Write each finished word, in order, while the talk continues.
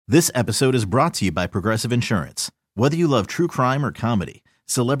This episode is brought to you by Progressive Insurance. Whether you love true crime or comedy,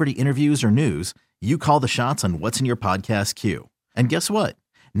 celebrity interviews or news, you call the shots on what's in your podcast queue. And guess what?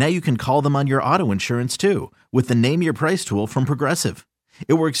 Now you can call them on your auto insurance too with the Name Your Price tool from Progressive.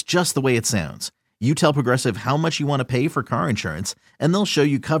 It works just the way it sounds. You tell Progressive how much you want to pay for car insurance, and they'll show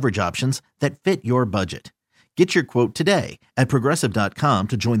you coverage options that fit your budget. Get your quote today at Progressive.com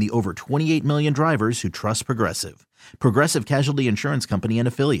to join the over 28 million drivers who trust Progressive. Progressive Casualty Insurance Company and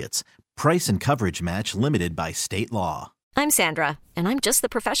Affiliates. Price and coverage match limited by state law. I'm Sandra, and I'm just the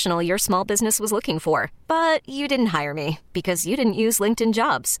professional your small business was looking for. But you didn't hire me because you didn't use LinkedIn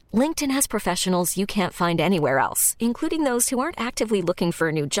Jobs. LinkedIn has professionals you can't find anywhere else, including those who aren't actively looking for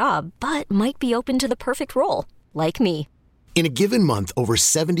a new job, but might be open to the perfect role, like me. In a given month, over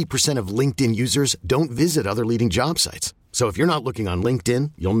 70% of LinkedIn users don't visit other leading job sites. So if you're not looking on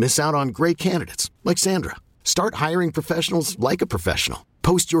LinkedIn, you'll miss out on great candidates like Sandra. Start hiring professionals like a professional.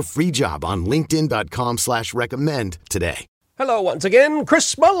 Post your free job on linkedin.com/recommend today. Hello once again,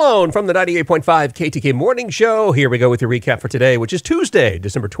 Chris Malone from the 98.5 KTK Morning Show. Here we go with your recap for today, which is Tuesday,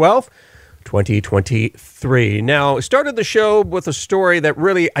 December 12th, 2023. Now, I started the show with a story that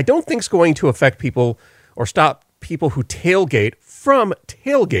really I don't think is going to affect people or stop people who tailgate from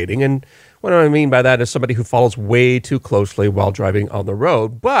tailgating. And what I mean by that is somebody who follows way too closely while driving on the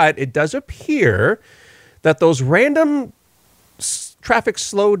road. But it does appear that those random traffic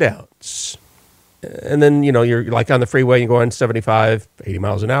slowdowns, and then, you know, you're like on the freeway, you go on 75, 80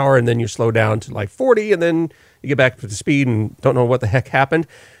 miles an hour, and then you slow down to like 40, and then you get back to the speed and don't know what the heck happened.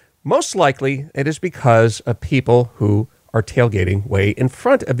 Most likely, it is because of people who are tailgating way in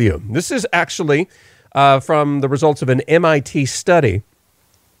front of you. This is actually from the results of an MIT study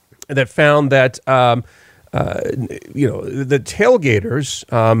that found that, the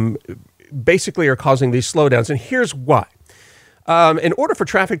tailgaters basically are causing these slowdowns. And here's why. In order for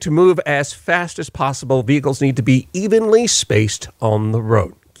traffic to move as fast as possible, vehicles need to be evenly spaced on the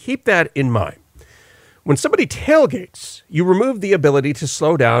road. Keep that in mind. When somebody tailgates, you remove the ability to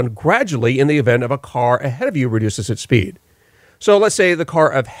slow down gradually in the event of a car ahead of you reduces its speed. So let's say the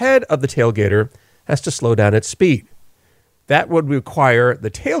car ahead of the tailgater has to slow down its speed. That would require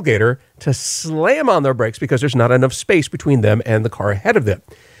the tailgater to slam on their brakes because there's not enough space between them and the car ahead of them.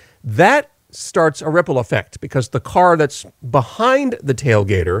 That starts a ripple effect because the car that's behind the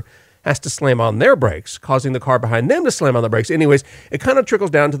tailgater has to slam on their brakes, causing the car behind them to slam on the brakes. Anyways, it kind of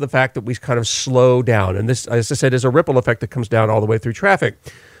trickles down to the fact that we kind of slow down. And this, as I said, is a ripple effect that comes down all the way through traffic.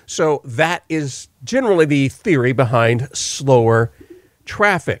 So that is generally the theory behind slower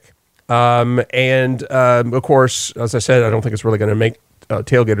traffic. Of course, as I said, I don't think it's really going to make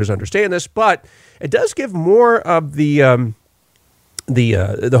tailgaters understand this, but it does give more of the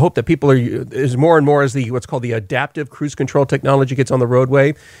hope that people is more and more as what's called the adaptive cruise control technology gets on the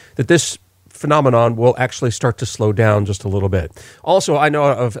roadway, that this phenomenon will actually start to slow down just a little bit. Also, I know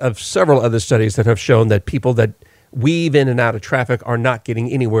of several other studies that have shown that people that weave in and out of traffic are not getting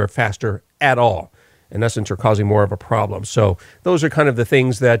anywhere faster at all. In essence, are causing more of a problem. So those are kind of the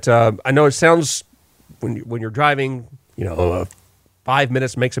things that I know it sounds when you're driving, 5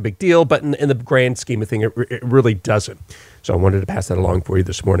 minutes makes a big deal, but in the grand scheme of things, it really doesn't. So I wanted to pass that along for you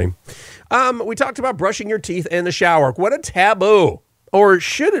this morning. We talked about brushing your teeth in the shower. What a taboo, or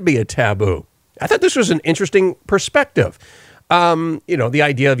should it be a taboo? I thought this was an interesting perspective. The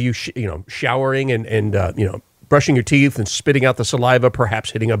idea of you showering and brushing your teeth and spitting out the saliva,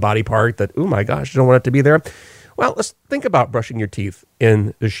 perhaps hitting a body part that, oh my gosh, you don't want it to be there. Well, let's think about brushing your teeth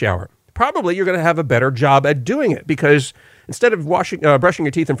in the shower. Probably you're going to have a better job at doing it because instead of brushing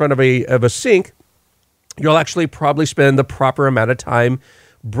your teeth in front of a sink, you'll actually probably spend the proper amount of time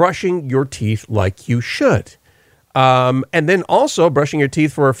brushing your teeth like you should. And then also brushing your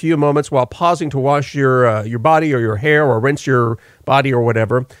teeth for a few moments while pausing to wash your body or your hair or rinse your body or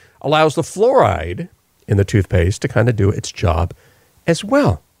whatever allows the fluoride in the toothpaste to kind of do its job as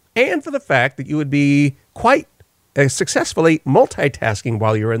well. And for the fact that you would be quite successfully multitasking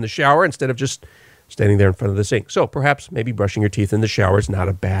while you're in the shower instead of just standing there in front of the sink. So perhaps maybe brushing your teeth in the shower is not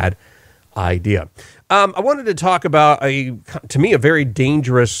a bad idea. I wanted to talk about to me, a very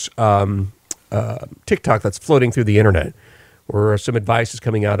dangerous TikTok that's floating through the internet, where some advice is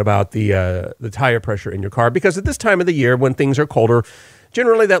coming out about the tire pressure in your car. Because at this time of the year, when things are colder,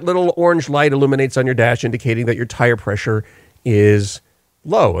 generally that little orange light illuminates on your dash, indicating that your tire pressure is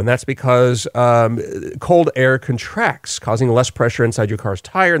low. And that's because cold air contracts, causing less pressure inside your car's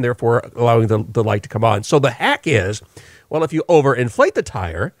tire and therefore allowing the light to come on. So the hack is, well, if you overinflate the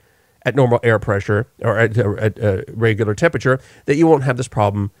tire at normal air pressure or at regular temperature, that you won't have this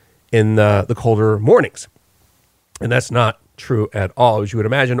problem in the colder mornings. And that's not true at all. As you would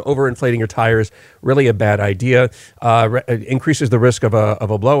imagine, overinflating your tires, really a bad idea. It increases the risk of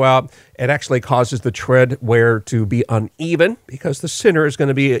a blowout. It actually causes the tread wear to be uneven because the center is going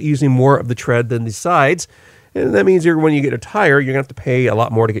to be using more of the tread than the sides. And that means when you get a tire, you're going to have to pay a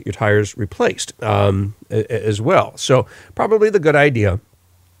lot more to get your tires replaced as well. So probably the good idea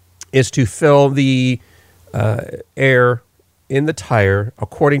is to fill the air in the tire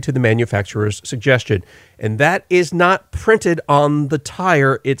according to the manufacturer's suggestion. And that is not printed on the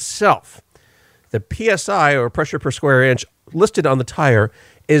tire itself. The PSI, or pressure per square inch, listed on the tire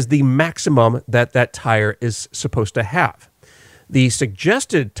is the maximum that tire is supposed to have. The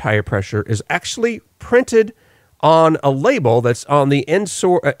suggested tire pressure is actually printed on a label that's on the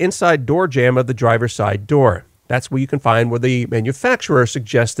inside door jamb of the driver's side door. That's where you can find where the manufacturer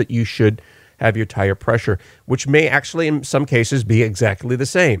suggests that you should have your tire pressure, which may actually in some cases be exactly the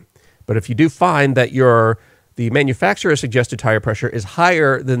same. But if you do find that the manufacturer's suggested tire pressure is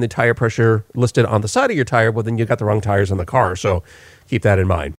higher than the tire pressure listed on the side of your tire, well, then you got the wrong tires on the car. So keep that in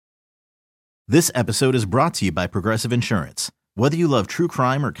mind. This episode is brought to you by Progressive Insurance. Whether you love true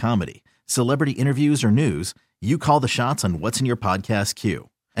crime or comedy, celebrity interviews or news, you call the shots on what's in your podcast queue.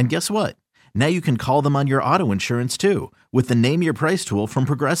 And guess what? Now you can call them on your auto insurance too with the Name Your Price tool from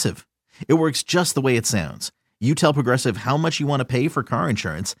Progressive. It works just the way it sounds. You tell Progressive how much you want to pay for car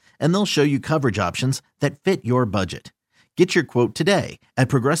insurance, and they'll show you coverage options that fit your budget. Get your quote today at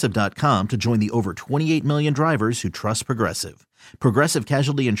Progressive.com to join the over 28 million drivers who trust Progressive. Progressive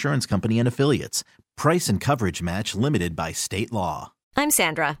Casualty Insurance Company and Affiliates. Price and coverage match limited by state law. I'm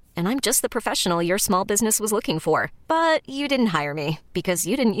Sandra, and I'm just the professional your small business was looking for. But you didn't hire me because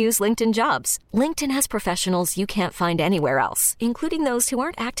you didn't use LinkedIn Jobs. LinkedIn has professionals you can't find anywhere else, including those who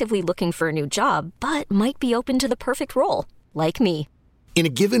aren't actively looking for a new job, but might be open to the perfect role, like me. In a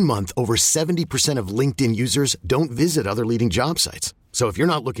given month, over 70% of LinkedIn users don't visit other leading job sites. So if you're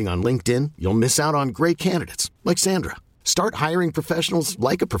not looking on LinkedIn, you'll miss out on great candidates like Sandra. Start hiring professionals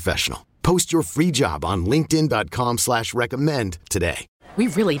like a professional. Post your free job on linkedin.com/recommend today. We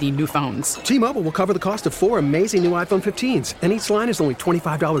really need new phones. T-Mobile will cover the cost of 4 amazing new iPhone 15s, and each line is only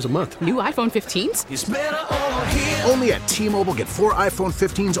 $25 a month. New iPhone 15s? It's better over here. Only at T-Mobile, get 4 iPhone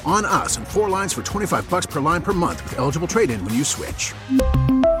 15s on us and 4 lines for $25 per line per month with eligible trade-in when you switch.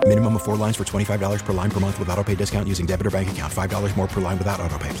 Minimum of 4 lines for $25 per line per month with autopay discount using debit or bank account. $5 more per line without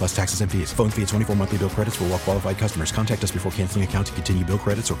autopay, plus taxes and fees. Phone fee at 24 monthly bill credits for well-qualified customers. Contact us before canceling account to continue bill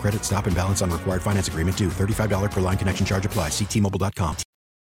credits or credit stop and balance on required finance agreement due. $35 per line connection charge applies. See T-Mobile.com.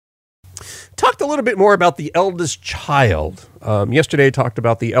 Talked a little bit more about the eldest child. Yesterday, talked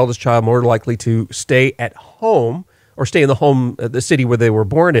about the eldest child more likely to stay at home or stay in the city where they were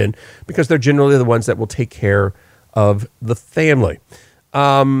born in, because they're generally the ones that will take care of the family.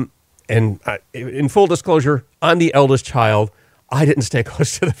 In full disclosure, I'm the eldest child. I didn't stay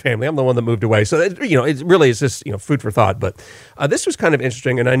close to the family. I'm the one that moved away. So, it really is just, food for thought. But this was kind of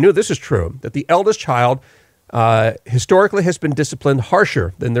interesting, and I knew this is true, that the eldest child historically has been disciplined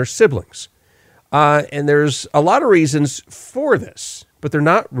harsher than their siblings. And there's a lot of reasons for this, but they're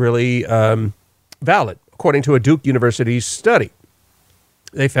not really valid. According to a Duke University study,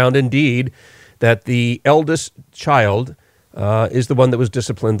 they found indeed that the eldest child is the one that was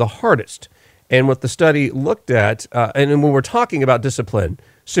disciplined the hardest. And what the study looked at, and when we're talking about discipline,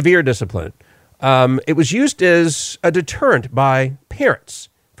 severe discipline, it was used as a deterrent by parents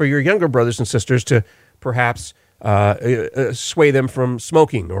for your younger brothers and sisters to perhaps sway them from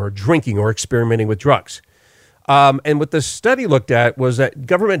smoking or drinking or experimenting with drugs. And what the study looked at was that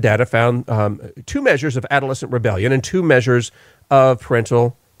government data found 2 measures of adolescent rebellion and 2 measures of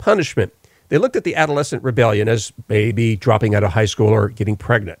parental punishment. They looked at the adolescent rebellion as maybe dropping out of high school or getting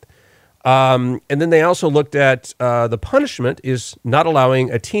pregnant. And then they also looked at the punishment is not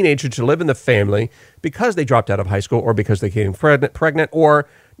allowing a teenager to live in the family because they dropped out of high school or because they became pregnant or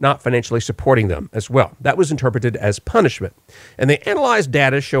not financially supporting them as well. That was interpreted as punishment. And they analyzed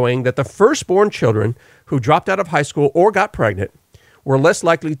data showing that the firstborn children who dropped out of high school or got pregnant were less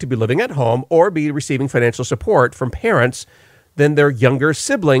likely to be living at home or be receiving financial support from parents than their younger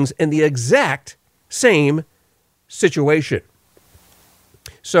siblings in the exact same situation.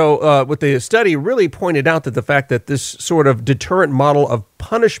 So what the study really pointed out that the fact that this sort of deterrent model of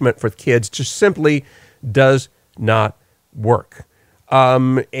punishment for kids just simply does not work.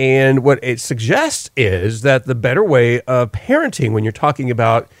 And what it suggests is that the better way of parenting when you're talking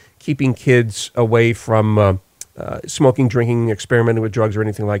about keeping kids away from smoking, drinking, experimenting with drugs or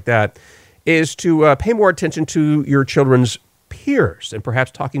anything like that is to pay more attention to your children's peers and perhaps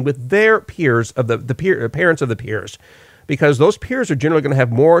talking with their peers of the parents of the peers, because those peers are generally going to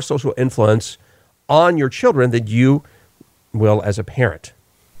have more social influence on your children than you will as a parent.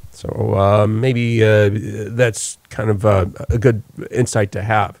 So maybe that's kind of a good insight to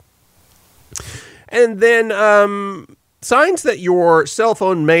have. And then signs that your cell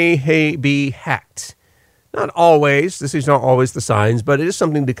phone may be hacked. Not always. This is not always the signs, but it is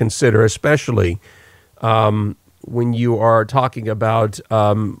something to consider, especially when you are talking about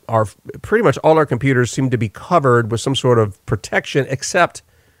pretty much all our computers seem to be covered with some sort of protection except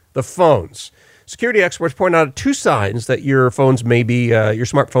the phones. Security experts point out 2 signs that your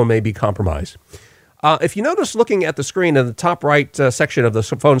smartphone may be compromised. If you notice looking at the screen in the top right section of the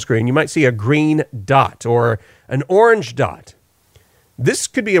phone screen, you might see a green dot or an orange dot. This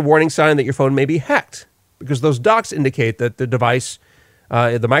could be a warning sign that your phone may be hacked, because those dots indicate that the device,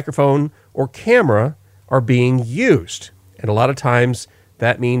 the microphone or camera are being used. And a lot of times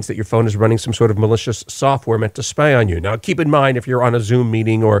that means that your phone is running some sort of malicious software meant to spy on you. Now, keep in mind, if you're on a Zoom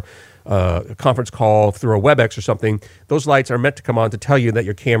meeting or a conference call through a WebEx or something, those lights are meant to come on to tell you that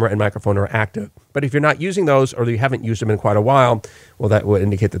your camera and microphone are active. But if you're not using those, or you haven't used them in quite a while, well, that would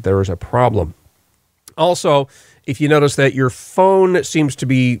indicate that there is a problem. Also, if you notice that your phone seems to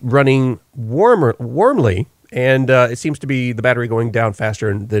be running warmly, and it seems to be the battery going down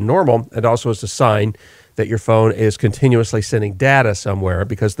faster than normal, it also is a sign that your phone is continuously sending data somewhere,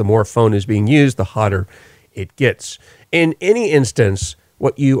 because the more phone is being used, the hotter it gets. In any instance,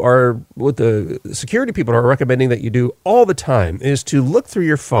 what the security people are recommending that you do all the time is to look through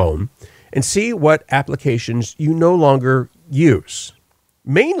your phone and see what applications you no longer use.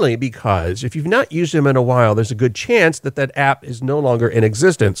 Mainly because if you've not used them in a while, there's a good chance that that app is no longer in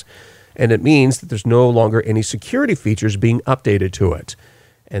existence. And it means that there's no longer any security features being updated to it.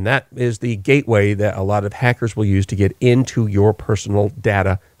 And that is the gateway that a lot of hackers will use to get into your personal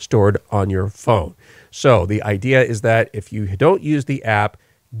data stored on your phone. So the idea is that if you don't use the app,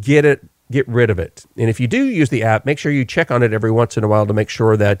 get rid of it. And if you do use the app, make sure you check on it every once in a while to make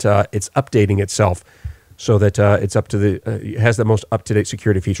sure that it's updating itself, so that it's it has the most up-to-date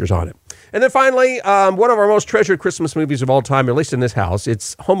security features on it. And then finally, one of our most treasured Christmas movies of all time, at least in this house,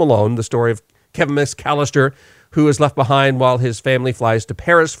 it's Home Alone, the story of Kevin McAllister, who is left behind while his family flies to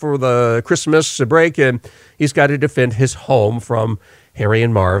Paris for the Christmas break, and he's got to defend his home from Harry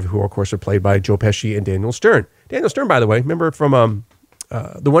and Marv, who, of course, are played by Joe Pesci and Daniel Stern. Daniel Stern, by the way, remember from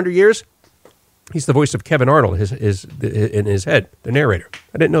The Wonder Years? He's the voice of Kevin Arnold in his head, the narrator.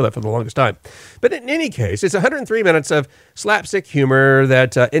 I didn't know that for the longest time. But in any case, it's 103 minutes of slapstick humor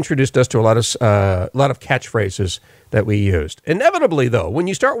that introduced us to a lot of catchphrases that we used. Inevitably, though, when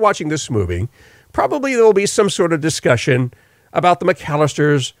you start watching this movie, probably there will be some sort of discussion about the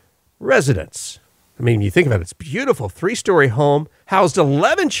McAllisters' residence. I mean, you think about it, it's a beautiful 3-story home, housed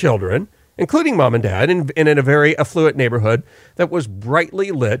 11 children, including mom and dad, and in a very affluent neighborhood that was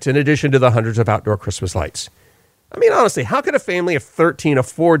brightly lit in addition to the hundreds of outdoor Christmas lights. I mean, honestly, how could a family of 13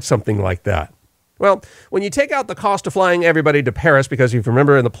 afford something like that? Well, when you take out the cost of flying everybody to Paris, because if you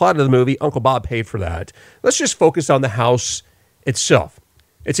remember in the plot of the movie, Uncle Bob paid for that, let's just focus on the house itself.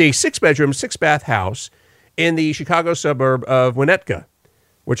 It's a 6-bedroom, 6-bath house in the Chicago suburb of Winnetka,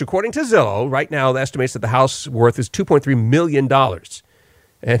 which according to Zillow, right now estimates that the house worth is $2.3 million.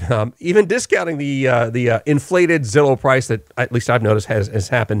 And even discounting the inflated Zillow price that at least I've noticed has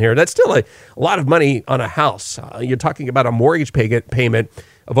happened here, that's still a lot of money on a house. You're talking about a mortgage payment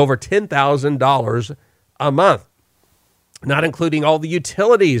of over $10,000 a month, not including all the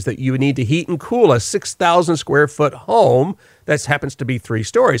utilities that you would need to heat and cool a 6,000 square foot home that happens to be 3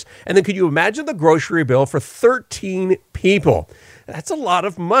 stories. And then could you imagine the grocery bill for 13 people? That's a lot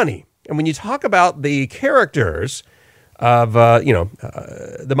of money. And when you talk about the characters of,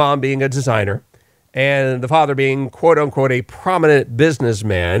 the mom being a designer and the father being, quote unquote, a prominent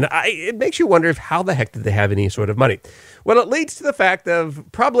businessman, it makes you wonder how the heck did they have any sort of money? Well, it leads to the fact of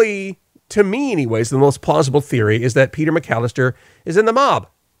probably, to me anyways, the most plausible theory is that Peter McAllister is in the mob.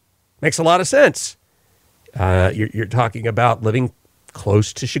 Makes a lot of sense. You're talking about living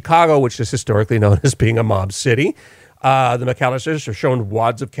close to Chicago, which is historically known as being a mob city. The McAllisters are shown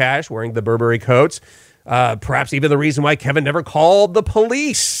wads of cash, wearing the Burberry coats. Perhaps even the reason why Kevin never called the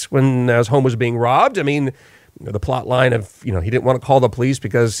police when his home was being robbed. I mean, the plot line of, he didn't want to call the police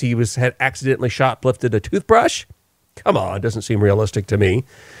because he had accidentally shoplifted a toothbrush. Come on, it doesn't seem realistic to me.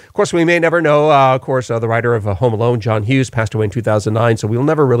 Of course, we may never know. The writer of Home Alone, John Hughes, passed away in 2009, so we'll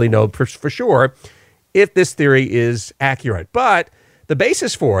never really know for sure if this theory is accurate. But the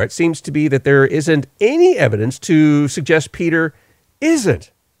basis for it seems to be that there isn't any evidence to suggest Peter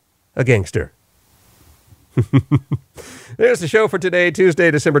isn't a gangster. There's the show for today, Tuesday,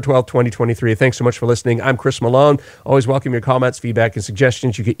 December 12th, 2023. Thanks so much for listening. I'm Chris Malone. Always welcome your comments, feedback, and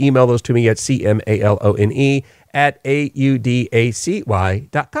suggestions. You can email those to me at cmalone at audacy.com.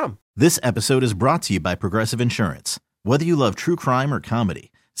 This episode is brought to you by Progressive Insurance. Whether you love true crime or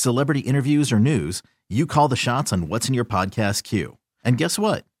comedy, celebrity interviews or news, you call the shots on what's in your podcast queue. And guess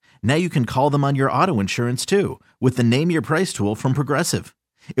what? Now you can call them on your auto insurance too with the Name Your Price tool from Progressive.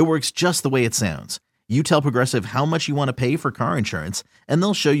 It works just the way it sounds. You tell Progressive how much you want to pay for car insurance, and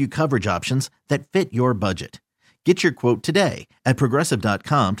they'll show you coverage options that fit your budget. Get your quote today at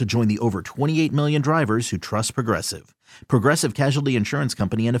Progressive.com to join the over 28 million drivers who trust Progressive. Progressive Casualty Insurance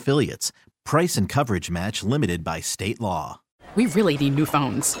Company and Affiliates. Price and coverage match limited by state law. We really need new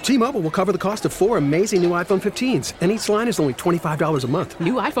phones. T-Mobile will cover the cost of 4 amazing new iPhone 15s, and each line is only $25 a month.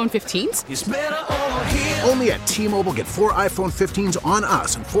 New iPhone 15s? It's better over here. Only at T-Mobile, get 4 iPhone 15s on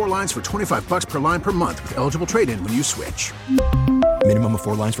us and 4 lines for $25 per line per month with eligible trade-in when you switch. Minimum of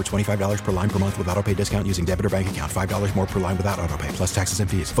 4 lines for $25 per line per month with autopay discount using debit or bank account. $5 more per line without autopay, plus taxes and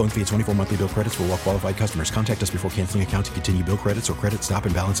fees. Phone fee at 24 monthly bill credits for well-qualified customers. Contact us before canceling account to continue bill credits or credit stop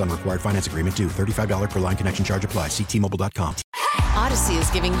and balance on required finance agreement due. $35 per line connection charge applies. See T-Mobile.com. Odyssey is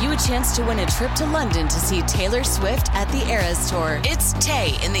giving you a chance to win a trip to London to see Taylor Swift at the Eras Tour. It's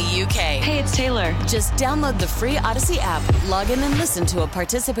Tay in the UK. Hey, it's Taylor. Just download the free Odyssey app, log in and listen to a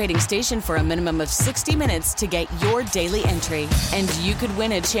participating station for a minimum of 60 minutes to get your daily entry. And you could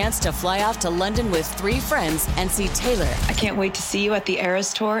win a chance to fly off to London with 3 friends and see Taylor. I can't wait to see you at the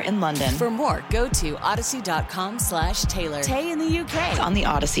Eras Tour in London. For more, go to odyssey.com/Taylor. Tay in the UK. It's on the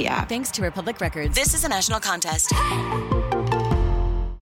Odyssey app. Thanks to Republic Records. This is a national contest.